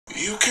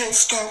You can't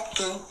stop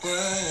the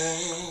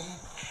rain.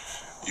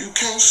 You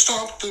can't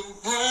stop the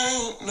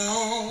rain,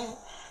 no.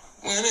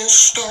 When it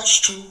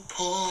starts to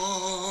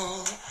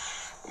pour.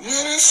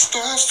 When it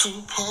starts to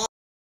pour.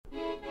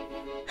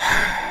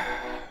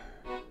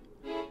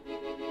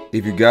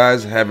 If you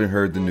guys haven't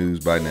heard the news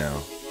by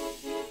now,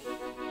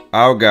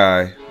 our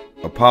guy,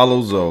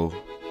 Lonzo,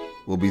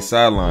 will be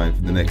sidelined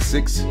for the next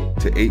 6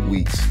 to 8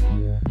 weeks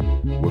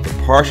with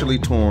a partially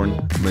torn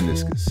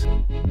meniscus.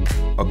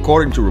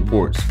 According to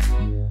reports,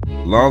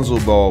 Lonzo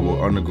Ball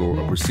will undergo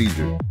a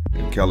procedure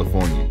in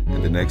California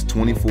in the next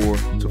 24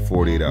 to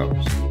 48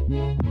 hours.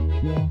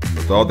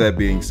 With all that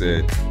being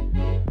said,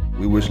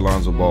 we wish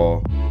Lonzo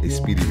Ball a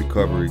speedy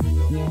recovery,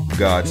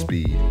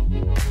 Godspeed,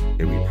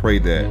 and we pray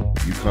that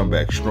you come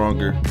back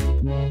stronger,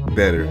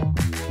 better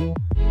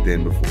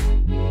than before.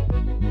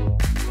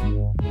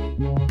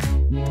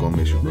 Gonna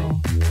miss you,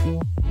 bro.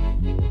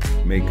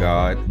 May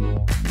God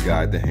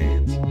guide the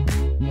hands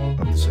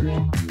of the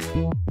surgeon.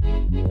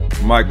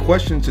 My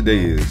question today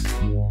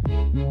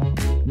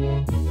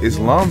is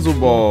Lonzo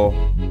Ball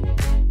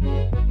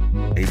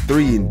a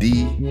 3 and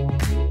D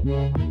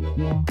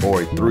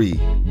or a 3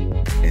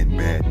 and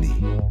bad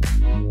knee?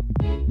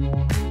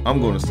 I'm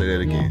going to say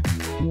that again.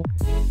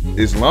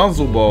 Is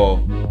Lonzo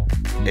Ball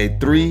a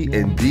 3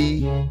 and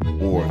D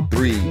or a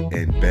 3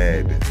 and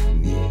bad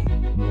knee?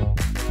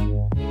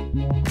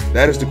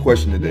 That is the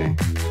question today.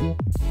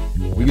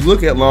 When you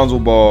look at Lonzo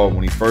Ball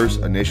when he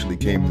first initially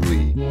came to the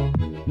league,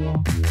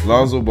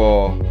 Lonzo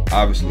Ball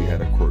obviously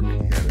had a quirk. He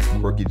had a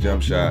quirky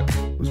jump shot,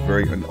 was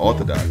very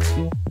unorthodox.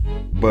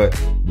 But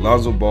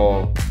Lonzo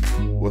Ball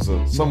was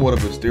somewhat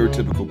of a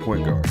stereotypical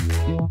point guard.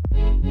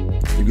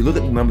 If you look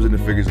at the numbers and the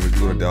figures that we're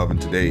going to delve in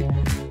today,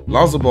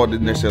 Lonzo Ball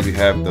didn't necessarily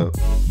have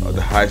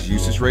the highest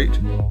usage rate,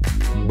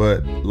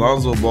 but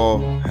Lonzo Ball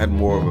had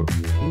more of a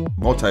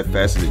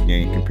multifaceted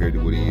game compared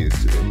to what he is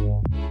today.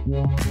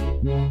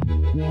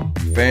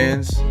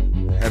 Fans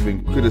have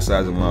been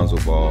criticizing Lonzo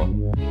Ball,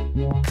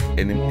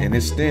 and in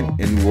his stint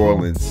in New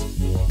Orleans,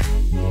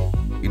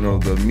 you know,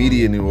 the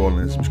media in New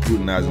Orleans was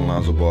scrutinizing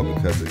Lonzo Ball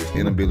because of his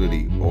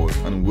inability or his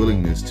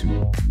unwillingness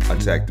to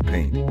attack the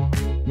paint.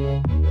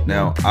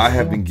 Now, I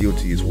have been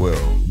guilty as well.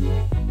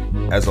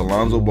 As a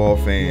Lonzo Ball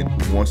fan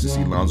who wants to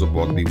see Lonzo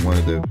Ball to be one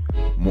of the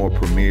more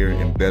premier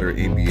and better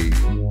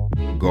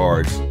NBA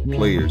guards,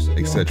 players,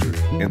 etc.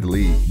 in the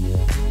league,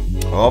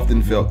 I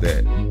often felt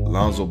that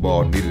Lonzo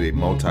Ball needed a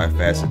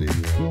multifaceted,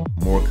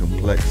 more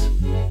complex,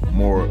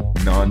 more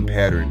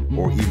non-pattern,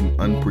 or even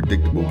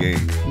unpredictable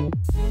game.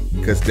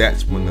 Because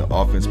that's when the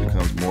offense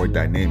becomes more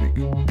dynamic.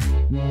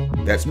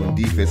 That's when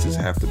defenses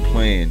have to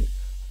plan,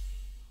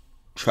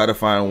 try to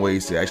find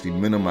ways to actually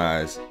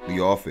minimize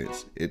the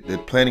offense.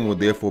 The planning will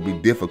therefore be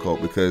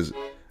difficult because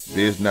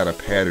there's not a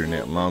pattern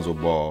that Lonzo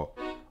Ball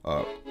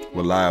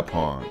rely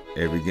upon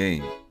every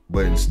game.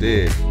 But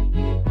instead,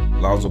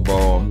 Lonzo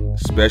Ball,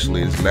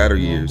 especially in his latter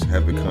years,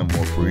 have become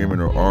more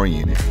perimeter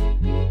oriented.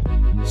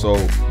 So,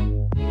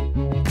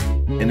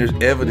 and there's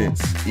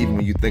evidence, even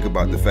when you think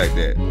about the fact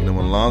that, you know,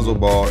 when Lonzo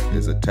Ball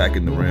is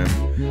attacking the rim,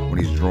 when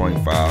he's drawing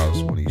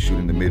fouls, when he's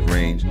shooting the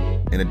mid-range,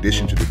 in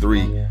addition to the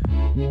three,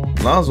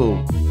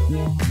 Lonzo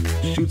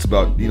shoots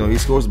about, you know, he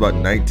scores about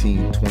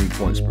 19, 20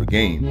 points per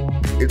game.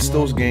 It's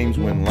those games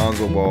when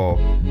Lonzo Ball,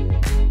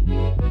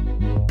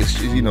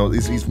 you know,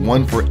 he's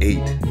 1 for 8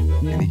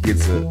 and he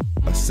gets a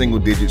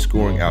single-digit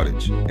scoring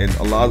outage. And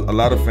a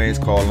lot of fans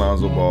call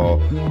Lonzo Ball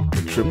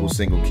the triple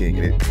single king,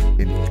 and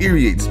it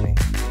infuriates me.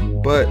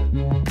 But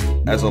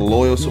as a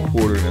loyal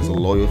supporter and as a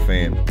loyal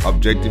fan,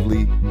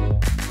 objectively,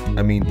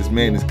 I mean, this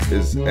man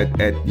is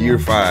at year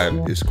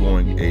 5 is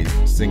scoring a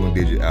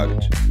single-digit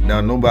outage. Now,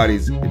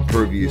 nobody's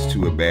impervious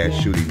to a bad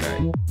shooting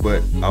night,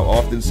 but I've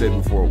often said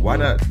before, why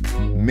not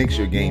mix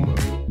your game up?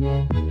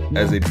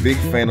 As a big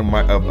fan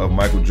of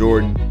Michael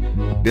Jordan,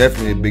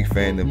 definitely a big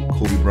fan of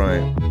Kobe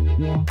Bryant.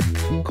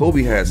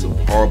 Kobe had some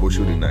horrible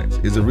shooting nights.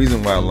 It's the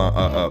reason why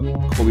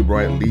Kobe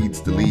Bryant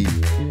leads the league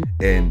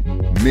in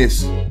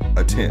miss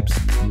attempts,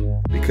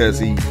 because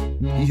he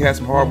had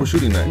some horrible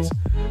shooting nights.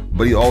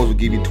 But he always would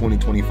give you 20,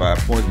 25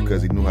 points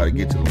because he knew how to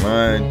get to the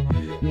line.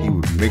 He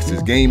would mix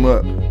his game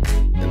up,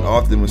 and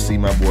often would see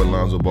my boy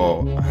Lonzo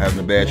Ball having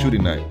a bad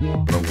shooting night.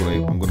 But I'm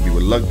going to be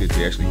reluctant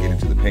to actually get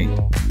into the paint.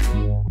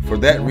 For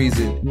that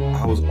reason,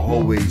 I was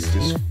always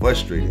just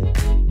frustrated.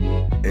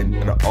 And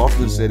I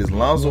often said, is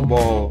Lonzo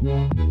Ball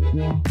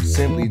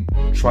simply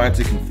trying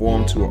to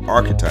conform to an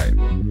archetype?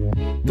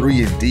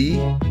 3 and D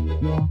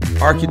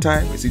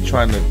archetype? Is he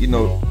trying to, you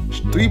know,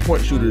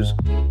 3-point shooters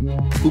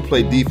who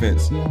play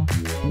defense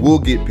will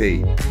get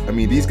paid. I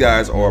mean, these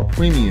guys are a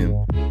premium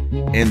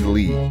in the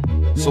league.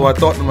 So I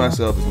thought to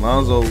myself, is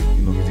Lonzo,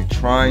 you know, is he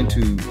trying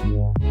to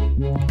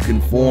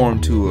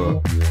conform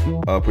to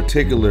a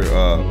particular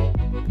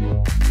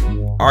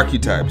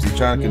archetype? Is he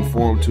trying to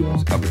conform to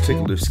a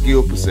particular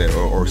skill set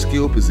or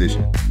skill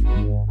position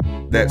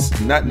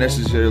that's not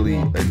necessarily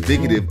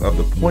indicative of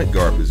the point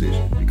guard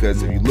position?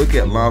 Because if you look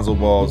at Lonzo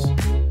Ball's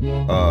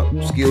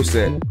skill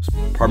set,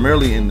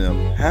 primarily in the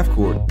half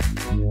court,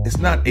 it's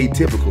not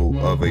atypical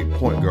of a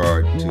point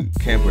guard to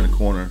camp in the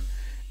corner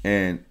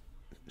and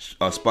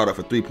spot up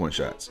for 3-point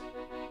shots.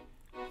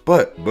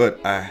 But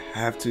I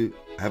have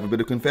a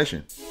bit of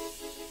confession.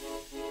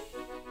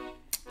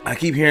 I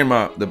keep hearing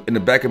in the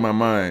back of my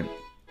mind,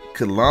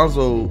 could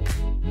Lonzo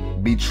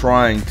be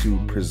trying to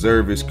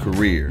preserve his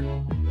career?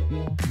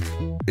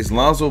 Is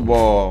Lonzo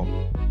Ball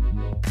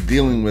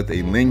dealing with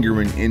a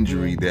lingering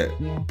injury that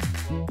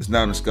is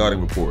not in the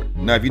scouting report?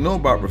 Now, if you know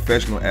about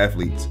professional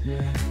athletes,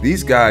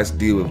 these guys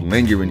deal with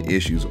lingering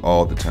issues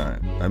all the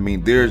time. I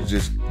mean, there's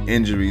just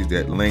injuries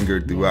that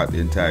linger throughout the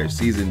entire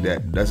season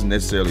that doesn't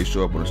necessarily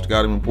show up on the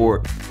scouting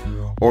report,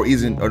 or we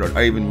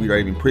are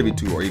even privy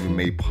to, or even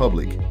made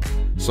public.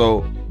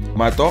 So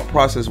my thought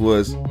process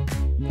was,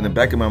 in the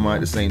back of my mind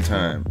at the same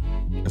time,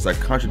 as I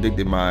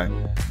contradicted my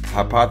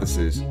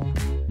hypothesis,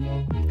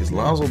 is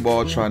Lonzo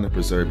Ball trying to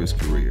preserve his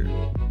career?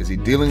 Is he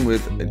dealing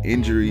with an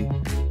injury?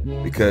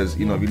 Because, if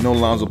you know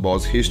Lonzo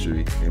Ball's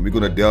history, and we're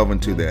going to delve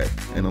into that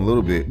in a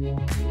little bit,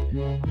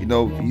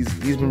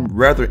 he's been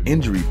rather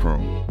injury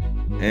prone.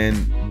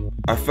 And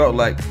I felt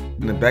like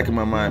in the back of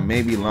my mind,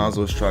 maybe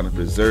Lonzo's trying to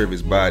preserve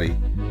his body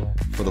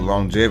for the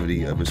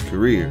longevity of his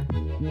career.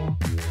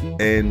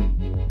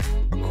 And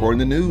according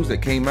to news that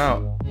came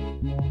out,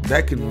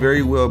 that could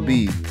very well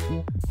be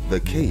the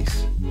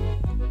case.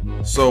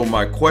 So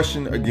my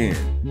question again,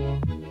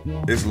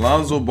 is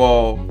Lonzo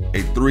Ball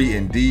a 3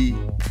 and D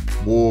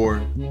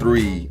or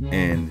 3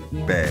 and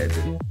bad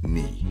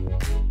knee?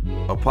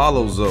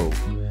 Apollo Zoe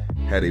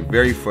had a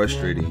very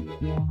frustrating,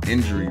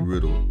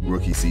 injury-riddled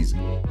rookie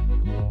season.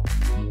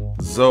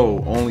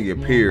 Zoe only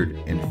appeared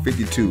in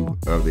 52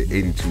 of the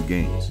 82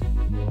 games.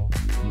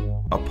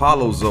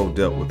 Apollo Zoe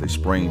dealt with a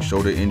sprained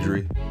shoulder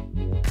injury,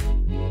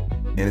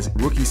 and his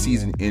rookie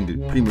season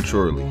ended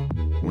prematurely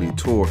when he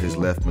tore his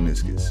left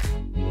meniscus.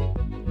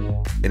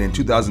 And in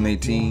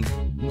 2018,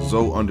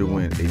 Zoe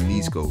underwent a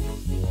knee scope.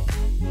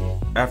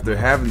 After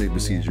having the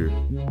procedure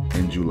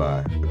in July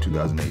of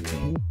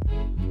 2018,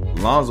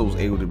 Lonzo was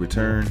able to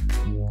return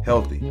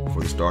healthy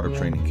for the start of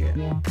training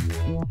camp.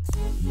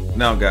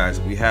 Now,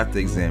 guys, we have to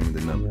examine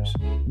the numbers.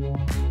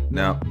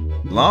 Now,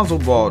 Lonzo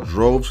Ball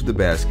drove to the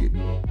basket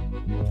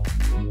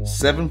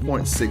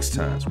 7.6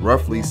 times,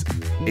 roughly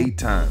 8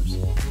 times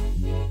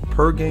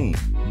per game,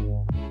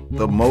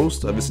 the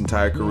most of his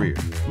entire career.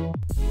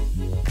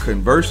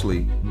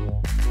 Conversely,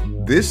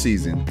 this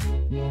season,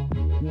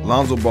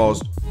 Lonzo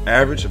Ball's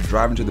average of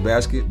driving to the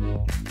basket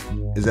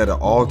is at an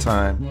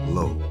all-time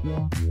low.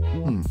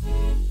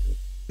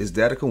 Is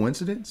that a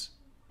coincidence?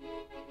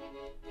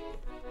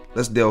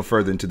 Let's delve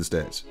further into the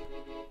stats.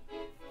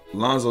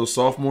 Lonzo's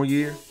sophomore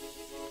year,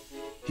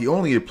 he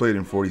only had played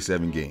in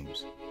 47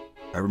 games.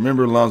 I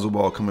remember Lonzo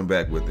Ball coming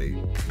back with a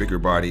bigger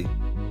body,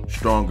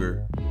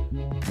 stronger,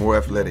 more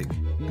athletic,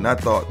 and I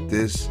thought,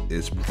 this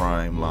is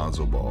prime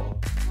Lonzo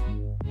Ball.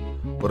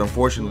 But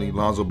unfortunately,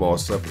 Lonzo Ball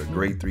suffered a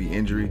grade 3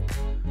 injury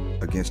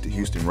against the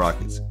Houston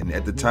Rockets, and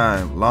at the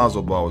time,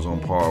 Lonzo Ball was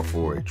on par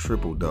for a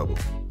triple-double.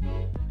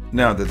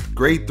 Now, the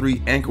grade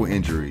 3 ankle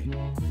injury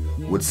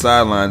would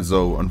sideline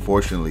Zoe,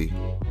 unfortunately,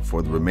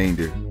 for the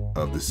remainder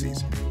of the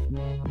season.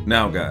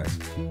 Now, guys,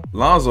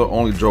 Lonzo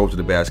only drove to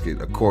the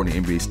basket, according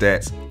to NBA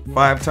stats,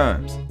 5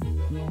 times.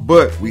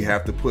 But we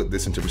have to put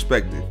this into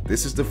perspective.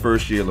 This is the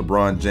first year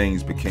LeBron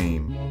James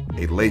became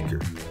a Laker.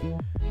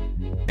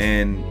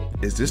 And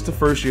is this the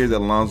first year that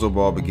Lonzo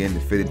Ball began to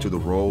fit into the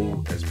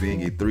role as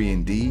being a 3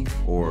 and D,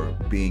 or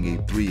being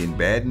a 3 and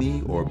bad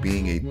knee, or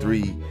being a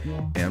 3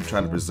 and I'm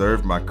trying to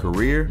preserve my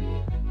career?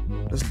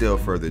 Let's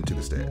delve further into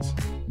the stats.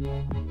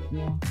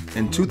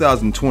 In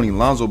 2020,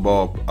 Lonzo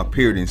Ball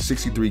appeared in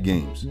 63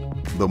 games,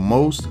 the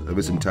most of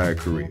his entire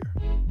career.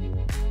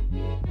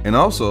 And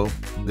also,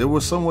 there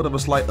was somewhat of a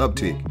slight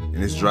uptick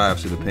in his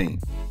drives to the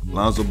paint.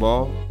 Lonzo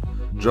Ball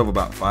drove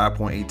about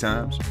 5.8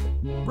 times,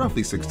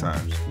 roughly 6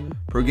 times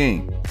per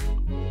game.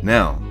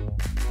 Now,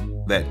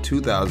 that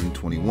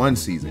 2021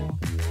 season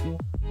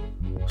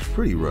was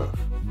pretty rough.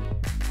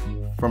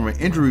 From an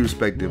injury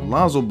perspective,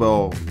 Lonzo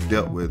Ball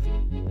dealt with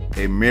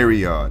a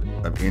myriad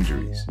of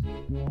injuries.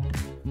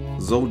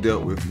 Zoe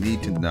dealt with knee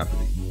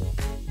tendinopathy.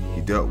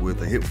 He dealt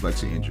with a hip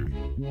flexor injury,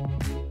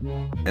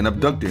 an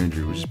abductor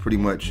injury, which is pretty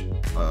much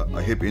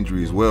a hip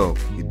injury as well.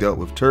 He dealt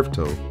with turf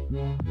toe.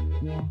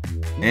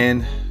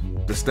 And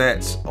the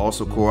stats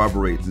also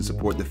corroborate and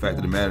support the fact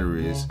of the matter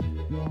is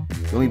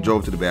he only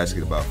drove to the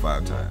basket about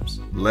 5 times,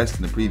 less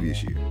than the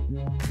previous year.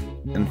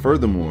 And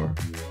furthermore,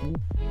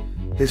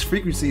 his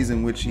frequencies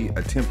in which he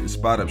attempted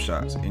spot-up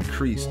shots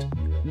increased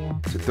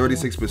to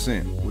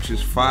 36%, which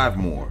is 5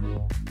 more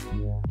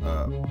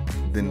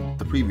than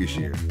the previous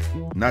year.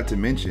 Not to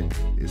mention,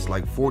 it's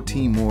like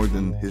 14 more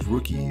than his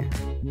rookie year.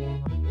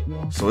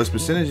 So his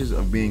percentages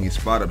of being a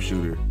spot-up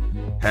shooter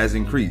has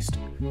increased.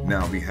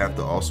 Now we have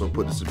to also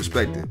put this in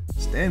perspective.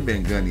 Stan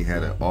Van Gundy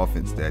had an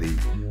offense that he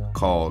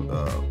called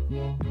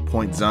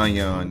Point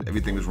Zion.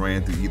 Everything was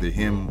ran through either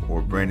him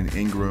or Brandon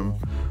Ingram.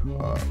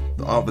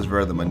 The offense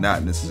rather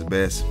monotonous is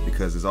best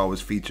because it's always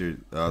featured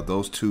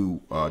those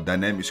two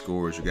dynamic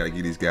scorers. You got to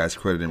give these guys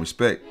credit and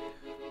respect,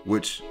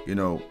 which,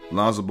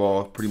 Lonzo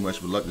Ball pretty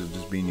much reluctant to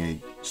just being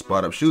a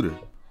spot-up shooter.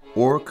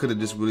 Or could it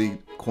just really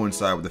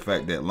coincide with the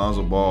fact that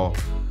Lonzo Ball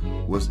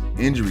was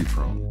injury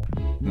prone?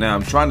 Now,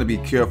 I'm trying to be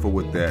careful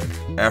with that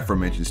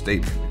aforementioned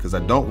statement because I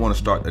don't want to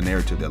start the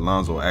narrative that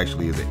Lonzo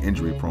actually is an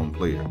injury prone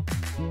player.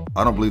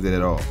 I don't believe that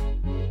at all.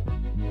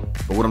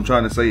 But what I'm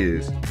trying to say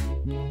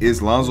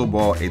is Lonzo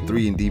Ball a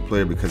 3-and-D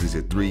player because he's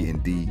a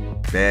 3-and-D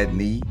bad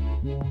knee?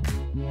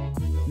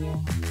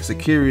 It's a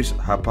curious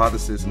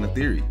hypothesis and a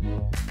theory.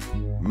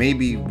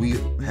 Maybe we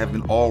have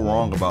been all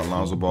wrong about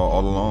Lonzo Ball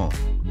all along.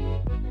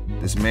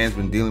 This man's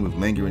been dealing with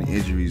lingering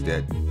injuries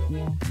that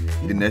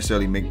he didn't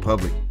necessarily make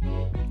public,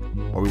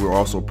 or we were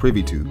also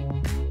privy to.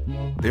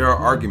 There are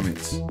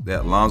arguments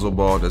that Lonzo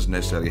Ball doesn't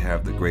necessarily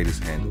have the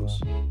greatest handles,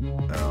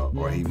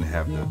 or even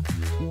have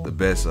the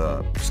best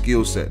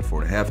skill set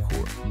for the half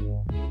court.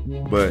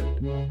 But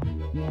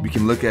we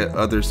can look at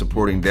other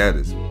supporting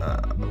data.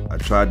 I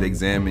tried to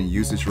examine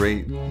usage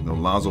rate.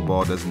 Lonzo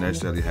Ball doesn't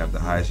necessarily have the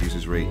highest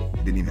usage rate.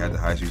 He didn't even have the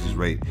highest usage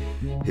rate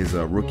his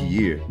rookie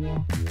year.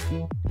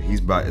 As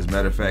a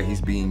matter of fact,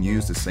 he's being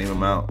used the same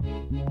amount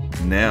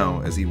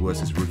now as he was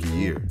his rookie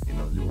year.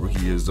 The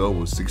rookie year Zoe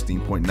was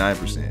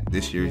 16.9%.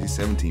 This year he's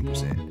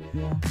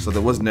 17%. So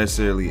there wasn't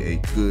necessarily a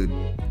good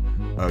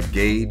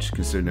gauge,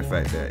 considering the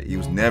fact that he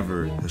was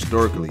never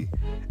historically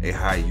a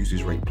high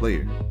usage rate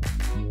player.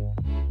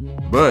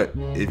 But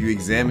if you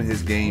examine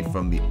his game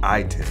from the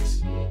eye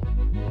test,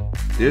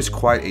 there's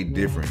quite a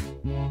difference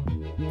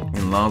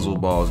in Lonzo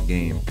Ball's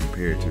game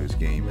compared to his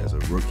game as a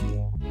rookie.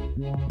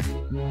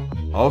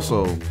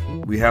 Also,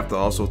 we have to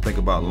also think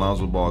about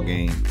Lonzo Ball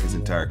game his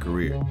entire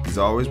career. He's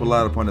always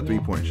relied upon the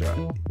three-point shot.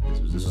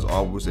 This is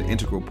always an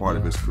integral part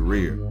of his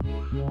career.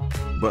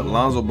 But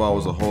Lonzo Ball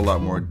was a whole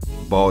lot more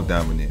ball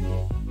dominant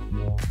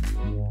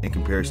in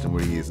comparison to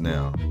where he is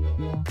now.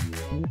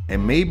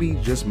 And maybe,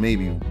 just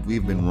maybe,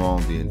 we've been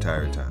wrong the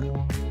entire time.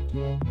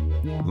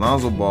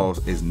 Lonzo Ball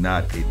is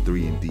not a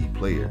 3-and-D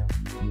player.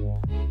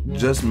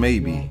 Just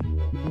maybe,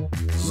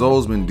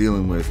 Zoe's been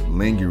dealing with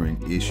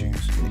lingering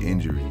issues and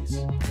injuries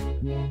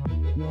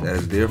that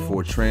has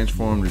therefore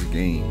transformed his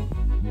game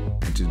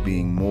into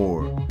being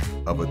more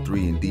of a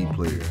 3-and-D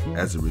player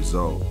as a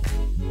result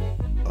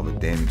of a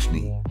damaged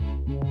knee.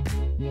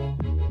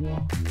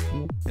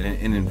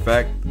 And in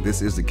fact,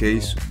 this is the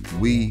case.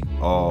 We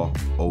all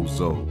owe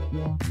Zoe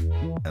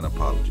an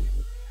apology.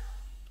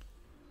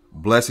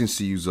 Blessings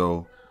to you,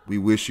 Zoe. We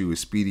wish you a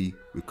speedy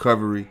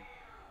recovery,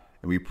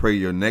 and we pray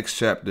your next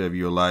chapter of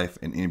your life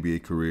and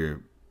NBA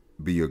career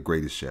be your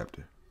greatest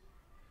chapter.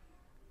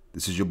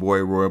 This is your boy,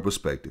 Royal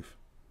Perspective.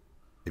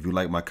 If you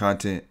like my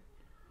content,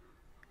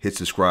 hit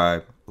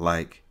subscribe,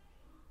 like.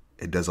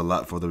 It does a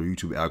lot for the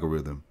YouTube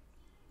algorithm.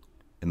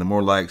 And the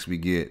more likes we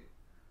get,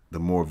 the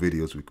more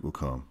videos will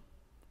come.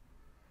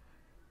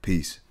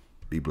 Peace.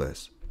 Be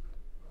blessed.